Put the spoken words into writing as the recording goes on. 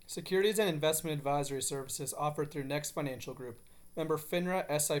Securities and investment advisory services offered through Next Financial Group, member FINRA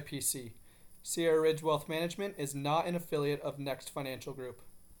SIPC. Sierra Ridge Wealth Management is not an affiliate of Next Financial Group.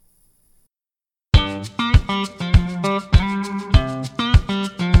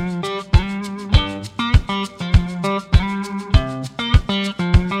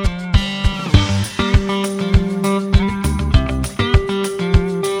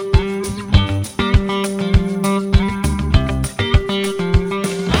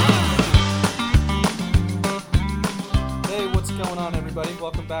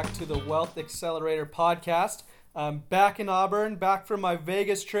 To the Wealth Accelerator podcast. I'm back in Auburn, back from my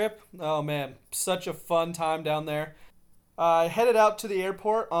Vegas trip. Oh man, such a fun time down there. I headed out to the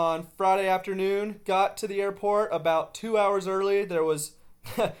airport on Friday afternoon, got to the airport about 2 hours early. There was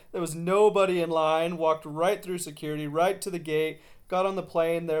nobody in line, walked right through security, right to the gate, got on the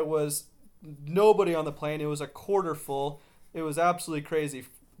plane. There was nobody on the plane. It was a quarter full. It was absolutely crazy.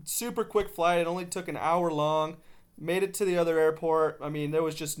 Super quick flight. It only took an hour long. Made it to the other airport. I mean, there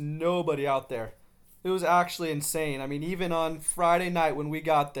was just nobody out there. It was actually insane. I mean, even on Friday night when we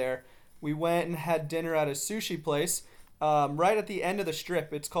got there, we went and had dinner at a sushi place right at the end of the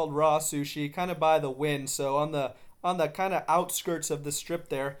strip. It's called Raw Sushi, kind of by the Wynn, so on the kind of outskirts of the strip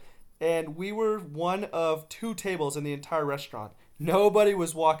there. And we were one of two tables in the entire restaurant. Nobody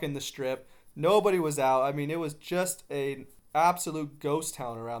was walking the strip. Nobody was out. I mean, it was just an absolute ghost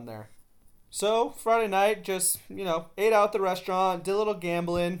town around there. So Friday night, just, ate out at the restaurant, did a little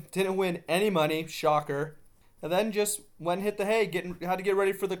gambling, didn't win any money, shocker. And then just went and hit the hay, had to get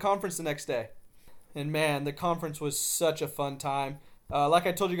ready for the conference the next day. And man, the conference was such a fun time. Like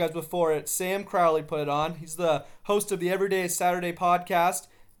I told you guys before, Sam Crowley put it on. He's the host of the Everyday Saturday podcast,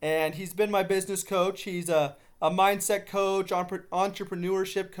 and he's been my business coach. He's a mindset coach,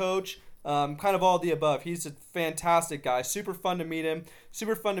 entrepreneurship coach, kind of all the above. He's a fantastic guy. Super fun to meet him.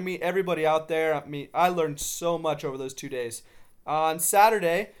 Super fun to meet everybody out there. I mean, I learned so much over those 2 days. On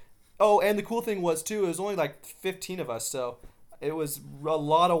Saturday, and the cool thing was too, it was only like 15 of us. So it was a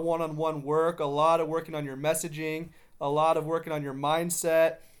lot of one-on-one work, a lot of working on your messaging, a lot of working on your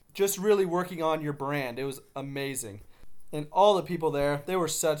mindset, just really working on your brand. It was amazing. And all the people there, they were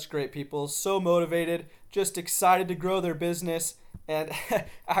such great people, so motivated, just excited to grow their business. And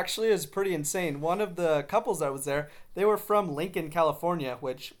actually, it was pretty insane. One of the couples that was there, they were from Lincoln, California,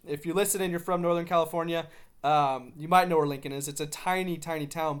 which if you listen and you're from Northern California, you might know where Lincoln is. It's a tiny, tiny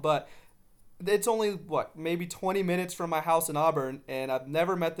town, but it's only, maybe 20 minutes from my house in Auburn, and I've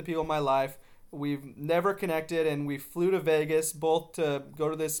never met the people in my life. We've never connected, and we flew to Vegas both to go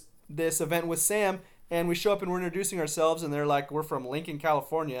to this event with Sam, and we show up and we're introducing ourselves, and they're like, we're from Lincoln,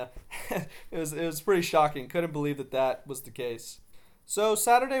 California. It was pretty shocking. Couldn't believe that was the case. So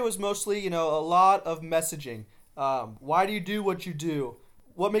Saturday was mostly, a lot of messaging. Why do you do what you do?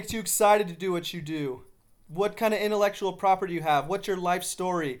 What makes you excited to do what you do? What kind of intellectual property you have? What's your life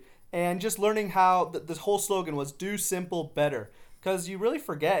story? And just learning how the whole slogan was do simple better. Because you really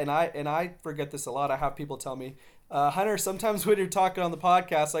forget, and I forget this a lot. I have people tell me, Hunter, sometimes when you're talking on the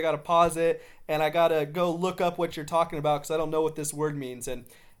podcast, I got to pause it and I got to go look up what you're talking about because I don't know what this word means. And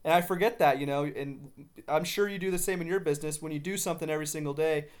I forget that, and I'm sure you do the same in your business. When you do something every single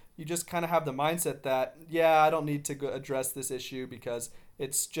day, you just kind of have the mindset that, I don't need to address this issue because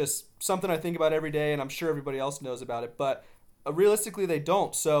it's just something I think about every day and I'm sure everybody else knows about it. But realistically, they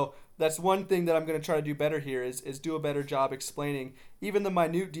don't. So that's one thing that I'm going to try to do better here is do a better job explaining even the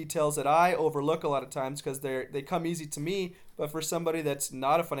minute details that I overlook a lot of times because they come easy to me. But for somebody that's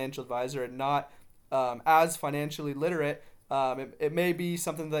not a financial advisor and not as financially literate, it may be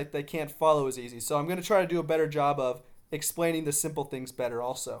something that they can't follow as easy. So I'm going to try to do a better job of explaining the simple things better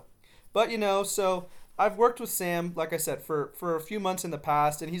also. But, so I've worked with Sam, like I said, for a few months in the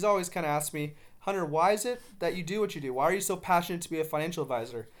past, and he's always kind of asked me, Hunter, why is it that you do what you do? Why are you so passionate to be a financial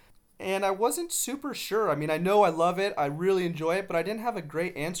advisor? And I wasn't super sure. I mean, I know I love it. I really enjoy it, but I didn't have a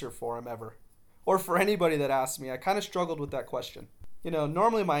great answer for him ever. Or for anybody that asked me. I kind of struggled with that question.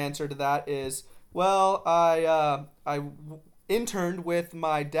 Normally my answer to that is, well, I interned with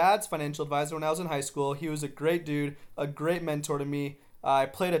my dad's financial advisor when I was in high school. He was a great dude, a great mentor to me. I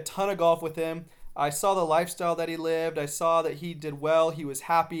played a ton of golf with him. I saw the lifestyle that he lived. I saw that he did well. He was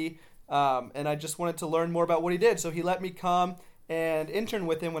happy. And I just wanted to learn more about what he did. So he let me come and intern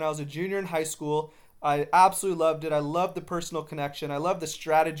with him when I was a junior in high school. I absolutely loved it. I loved the personal connection. I loved the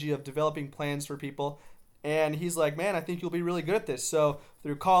strategy of developing plans for people. And he's like, man, I think you'll be really good at this. So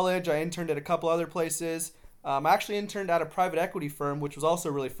through college, I interned at a couple other places. I actually interned at a private equity firm, which was also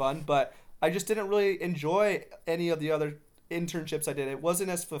really fun. But I just didn't really enjoy any of the other internships I did. It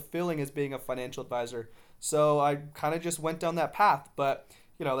wasn't as fulfilling as being a financial advisor. So I kind of just went down that path. But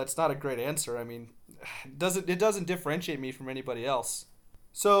that's not a great answer. I mean, it doesn't differentiate me from anybody else.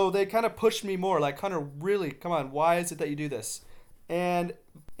 So they kind of pushed me more, like, Hunter, really, come on, why is it that you do this? And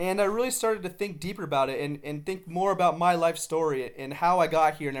I really started to think deeper about it and think more about my life story and how I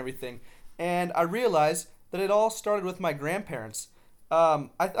got here and everything. And I realized that it all started with my grandparents.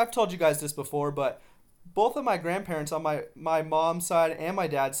 I've told you guys this before, but both of my grandparents on my mom's side and my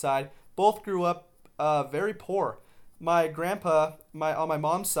dad's side both grew up very poor. My grandpa, on my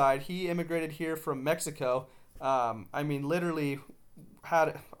mom's side, he immigrated here from Mexico. I mean, literally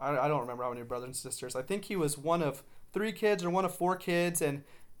I don't remember how many brothers and sisters. I think he was one of three kids or one of four kids, and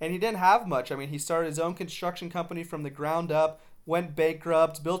he didn't have much. I mean, he started his own construction company from the ground up, went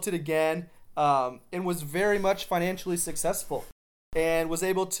bankrupt, built it again, and was very much financially successful and was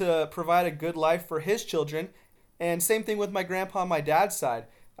able to provide a good life for his children. And same thing with my grandpa on my dad's side.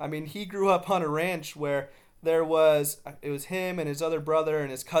 I mean, he grew up on a ranch where it was him and his other brother and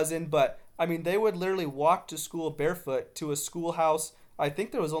his cousin, but I mean, they would literally walk to school barefoot to a schoolhouse. I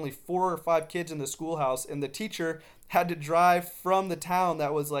think there was only 4 or 5 kids in the schoolhouse, and the teacher had to drive from the town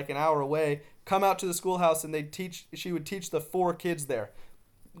that was like an hour away, come out to the schoolhouse, and she would teach the 4 kids there.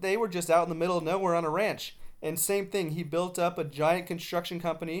 They were just out in the middle of nowhere on a ranch. And same thing, he built up a giant construction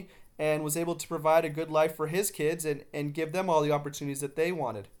company and was able to provide a good life for his kids and give them all the opportunities that they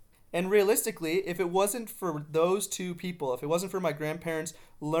wanted. And realistically, if it wasn't for those two people, if it wasn't for my grandparents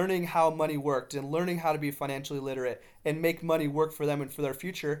learning how money worked and learning how to be financially literate and make money work for them and for their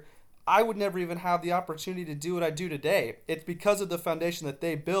future, I would never even have the opportunity to do what I do today. It's because of the foundation that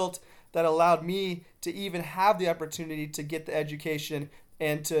they built that allowed me to even have the opportunity to get the education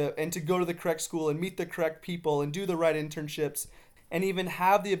and to go to the correct school and meet the correct people and do the right internships and even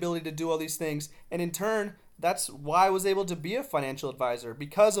have the ability to do all these things. And in turn, that's why I was able to be a financial advisor,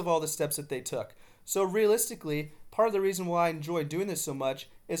 because of all the steps that they took. So realistically, part of the reason why I enjoy doing this so much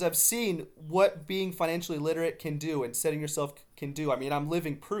is I've seen what being financially literate can do and setting yourself can do. I mean, I'm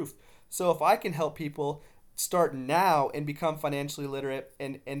living proof. So if I can help people start now and become financially literate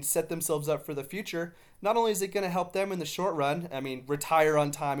and set themselves up for the future, not only is it going to help them in the short run, I mean, retire on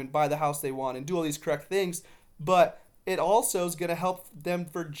time and buy the house they want and do all these correct things, but it also is going to help them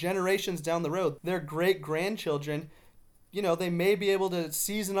for generations down the road. Their great grandchildren, they may be able to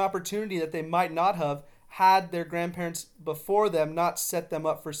seize an opportunity that they might not have had their grandparents before them not set them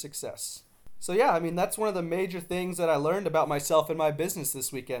up for success. So yeah, I mean, that's one of the major things that I learned about myself and my business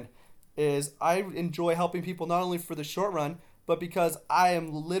this weekend is I enjoy helping people not only for the short run, but because I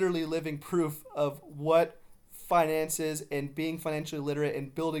am literally living proof of what finances and being financially literate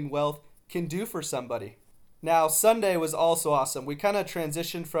and building wealth can do for somebody. Now, Sunday was also awesome. We kind of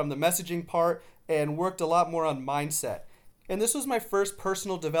transitioned from the messaging part and worked a lot more on mindset. And this was my first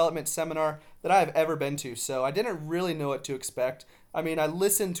personal development seminar that I have ever been to, so I didn't really know what to expect. I mean, I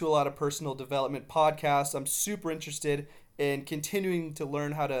listened to a lot of personal development podcasts. I'm super interested in continuing to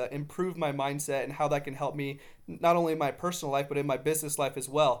learn how to improve my mindset and how that can help me not only in my personal life, but in my business life as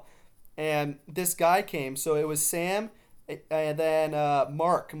well. And this guy came, so it was Sam and then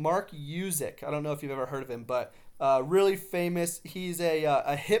Mark Usick. I don't know if you've ever heard of him, but really famous. He's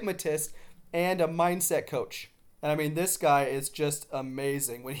a hypnotist and a mindset coach. And I mean, this guy is just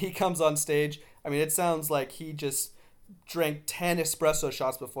amazing. When he comes on stage, I mean, it sounds like he just drank 10 espresso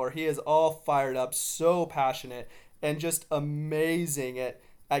shots before. He is all fired up, so passionate, and just amazing at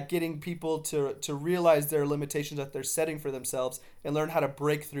getting people to realize their limitations that they're setting for themselves and learn how to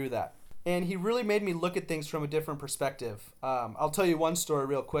break through that. And he really made me look at things from a different perspective. I'll tell you one story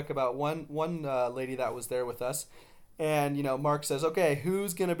real quick about one lady that was there with us. And, Mark says, okay,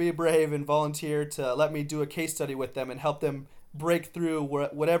 who's going to be brave and volunteer to let me do a case study with them and help them break through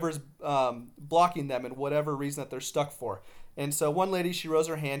whatever's blocking them and whatever reason that they're stuck for. And so one lady, she rose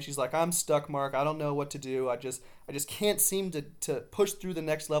her hand. She's like, I'm stuck, Mark. I don't know what to do. I just can't seem to push through the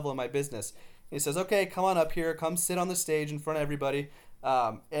next level of my business. And he says, okay, come on up here. Come sit on the stage in front of everybody.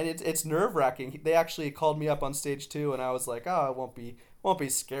 And it's nerve-wracking. They actually called me up on stage too, and I was like, oh, it won't be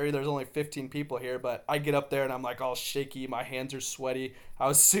scary. There's only 15 people here, but I get up there and I'm like all shaky. My hands are sweaty. I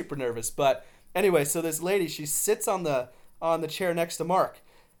was super nervous. But anyway, so this lady, she sits on the chair next to Mark,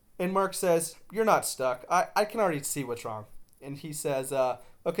 and Mark says, you're not stuck. I can already see what's wrong. And he says,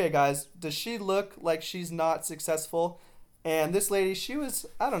 okay, guys, does she look like she's not successful? And this lady, she was,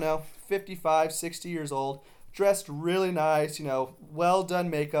 55, 60 years old, dressed really nice, well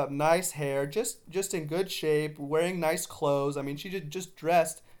done makeup, nice hair, just in good shape, wearing nice clothes. I mean, she just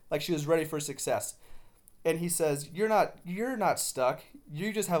dressed like she was ready for success. And he says, you're not stuck.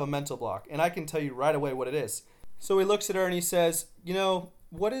 You just have a mental block. And I can tell you right away what it is. So he looks at her and he says,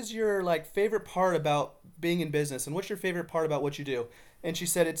 what is your favorite part about being in business, and what's your favorite part about what you do? And she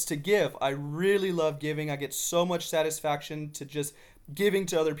said, it's to give. I really love giving. I get so much satisfaction to just giving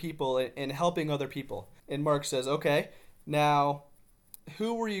to other people and helping other people. And Mark says, okay, now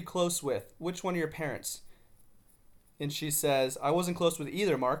who were you close with? Which one of your parents? And she says, I wasn't close with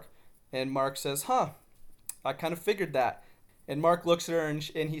either, Mark. And Mark says, I kind of figured that. And Mark looks at her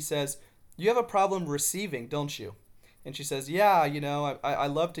and he says, you have a problem receiving, don't you? And she says, yeah, I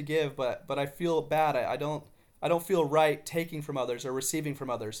love to give, but I feel bad. I don't feel right taking from others or receiving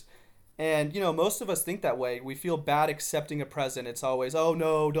from others. And, most of us think that way. We feel bad accepting a present. It's always, oh,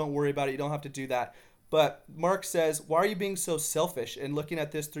 no, don't worry about it. You don't have to do that. But Mark says, why are you being so selfish and looking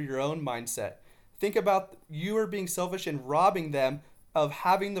at this through your own mindset? Think about you are being selfish and robbing them of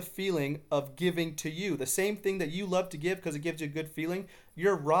having the feeling of giving to you. The same thing that you love to give because it gives you a good feeling,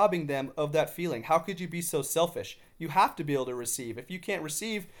 you're robbing them of that feeling. How could you be so selfish? You have to be able to receive. If you can't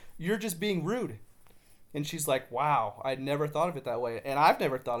receive, you're just being rude. And she's like, wow, I'd never thought of it that way. And I've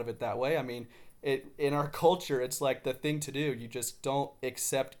never thought of it that way. I mean, in our culture, it's like the thing to do. You just don't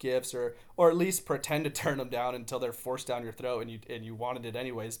accept gifts or at least pretend to turn them down until they're forced down your throat and you wanted it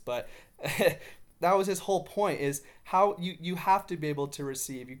anyways. But that was his whole point, is how you have to be able to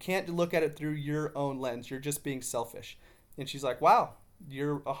receive. You can't look at it through your own lens. You're just being selfish. And she's like, wow,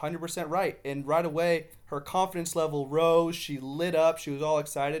 you're 100% right. And right away, her confidence level rose. She lit up. She was all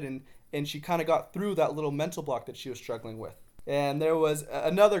excited. And she kind of got through that little mental block that she was struggling with. And there was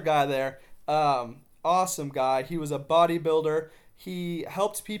another guy there, awesome guy. He was a bodybuilder. He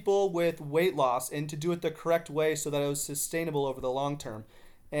helped people with weight loss and to do it the correct way so that it was sustainable over the long term.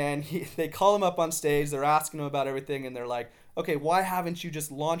 And they call him up on stage. They're asking him about everything. And they're like, okay, why haven't you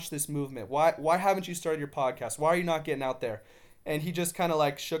just launched this movement? Why haven't you started your podcast? Why are you not getting out there? And he just kind of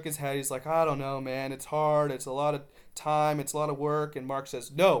like shook his head. He's like, I don't know, man. It's hard. It's a lot of time. It's a lot of work. And Mark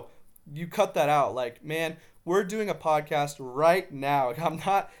says, no, you cut that out. Like, man, we're doing a podcast right now. I'm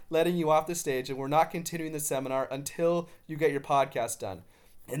not letting you off the stage, and we're not continuing the seminar until you get your podcast done.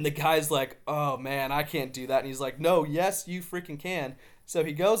 And the guy's like, oh, man, I can't do that. And he's like, no, yes, you freaking can. So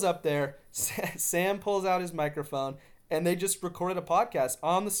he goes up there. Sam pulls out his microphone, and they just recorded a podcast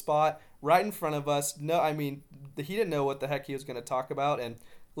on the spot right in front of us. No, I mean, he didn't know what the heck he was going to talk about. And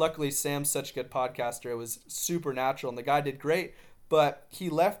luckily, Sam's such a good podcaster. It was super natural, and the guy did great. But he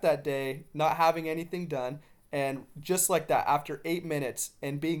left that day not having anything done. And just like that, after 8 minutes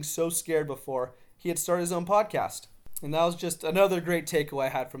and being so scared before, he had started his own podcast. And that was just another great takeaway I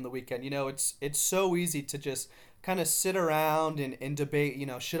had from the weekend. It's so easy to just kind of sit around and debate,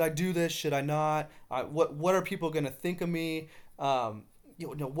 should I do this? Should I not? What are people going to think of me?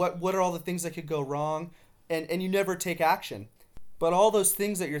 What are all the things that could go wrong? And you never take action. But all those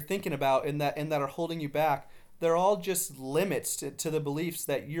things that you're thinking about and that are holding you back, they're all just limits to the beliefs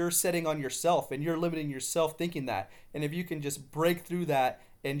that you're setting on yourself, and you're limiting yourself thinking that. And if you can just break through that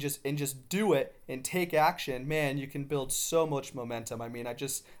and just do it and take action, man, you can build so much momentum. I mean,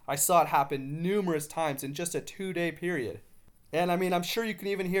 I saw it happen numerous times in just a 2-day period. And I mean, I'm sure you can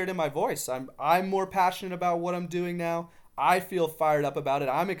even hear it in my voice. I'm more passionate about what I'm doing now. I feel fired up about it.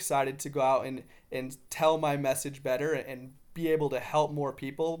 I'm excited to go out and tell my message better and be able to help more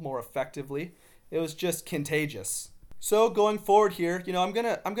people more effectively. It was just contagious. So going forward here, I'm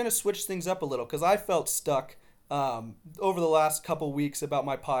gonna switch things up a little because I felt stuck over the last couple weeks about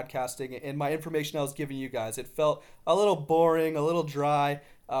my podcasting and my information I was giving you guys. It felt a little boring, a little dry.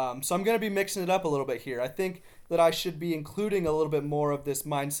 So I'm gonna be mixing it up a little bit here. I think that I should be including a little bit more of this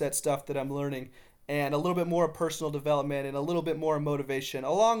mindset stuff that I'm learning, and a little bit more personal development and a little bit more motivation,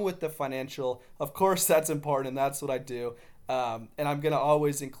 along with the financial. Of course, that's important, and that's what I do. And I'm going to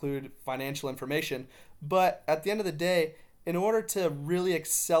always include financial information. But at the end of the day, in order to really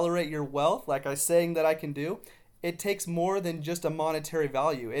accelerate your wealth, like I was saying that I can do, it takes more than just a monetary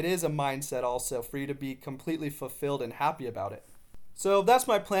value. It is a mindset also for you to be completely fulfilled and happy about it. So that's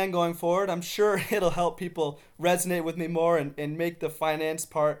my plan going forward. I'm sure it'll help people resonate with me more and make the finance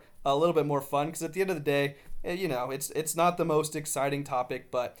part a little bit more fun, because at the end of the day, it's not the most exciting topic,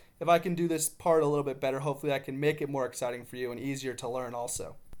 but if I can do this part a little bit better, hopefully I can make it more exciting for you and easier to learn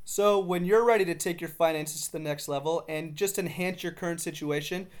also. So when you're ready to take your finances to the next level and just enhance your current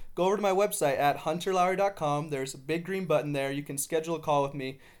situation, go over to my website at hunterlowry.com. There's a big green button there. You can schedule a call with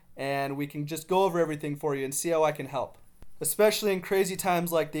me, and we can just go over everything for you and see how I can help. Especially in crazy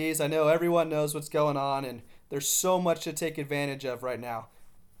times like these, I know everyone knows what's going on, and there's so much to take advantage of right now.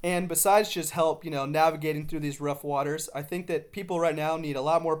 And besides just help, navigating through these rough waters, I think that people right now need a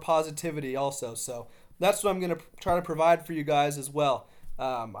lot more positivity also. So that's what I'm going to try to provide for you guys as well.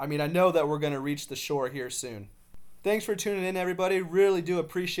 I know that we're going to reach the shore here soon. thanks for tuning in, everybody. Really do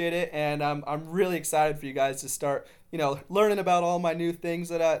appreciate it, and I'm really excited for you guys to start, learning about all my new things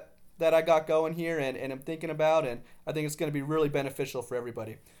that I got going here and I'm thinking about, and I think it's going to be really beneficial for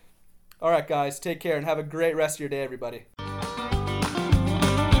everybody. All right, guys, take care and have a great rest of your day, everybody.